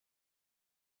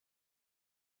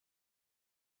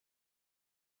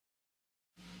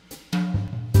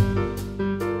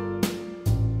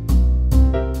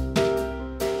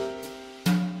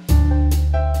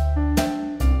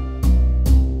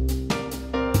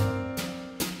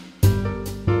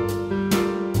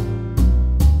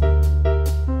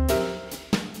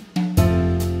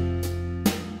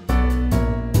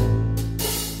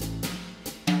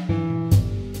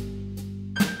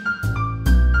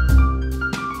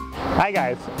Hi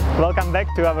guys, welcome back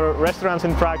to our Restaurants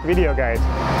in Prague video guide.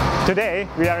 Today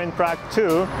we are in Prague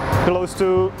 2, close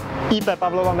to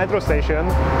I.P.Pavlova metro station,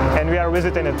 and we are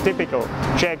visiting a typical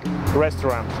Czech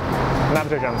restaurant, Na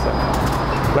Brezance.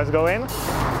 Let's go in.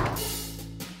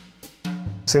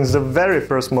 Since the very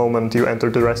first moment you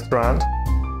enter the restaurant,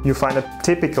 you find a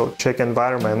typical Czech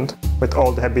environment with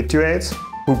all the habitués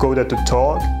who go there to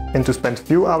talk and to spend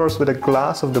few hours with a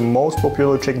glass of the most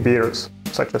popular Czech beers,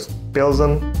 such as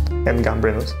Pilsen and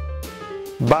Gambrinus.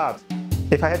 But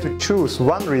if I had to choose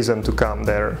one reason to come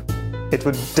there, it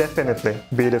would definitely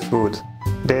be the food.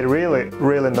 They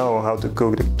really know how to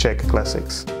cook the Czech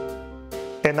classics.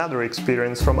 Another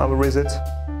experience from our visit: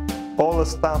 all the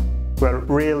staff were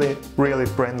really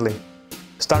friendly.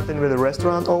 Starting with the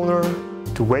restaurant owner,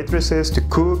 to waitresses, to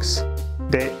cooks,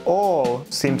 they all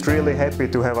seemed really happy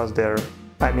to have us there.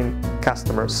 I mean,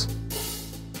 customers.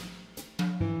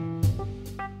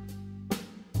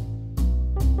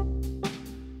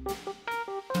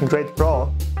 Great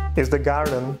pro is the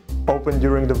garden, open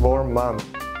during the warm month.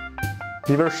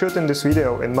 We were shooting this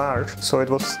video in March, so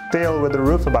it was still with the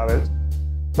roof above it,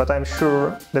 but I'm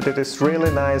sure that it is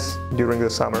really nice during the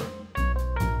summer.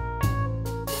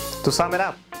 To sum it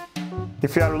up,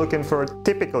 if you are looking for a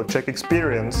typical Czech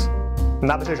experience,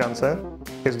 Na Brezance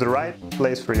is the right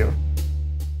place for you.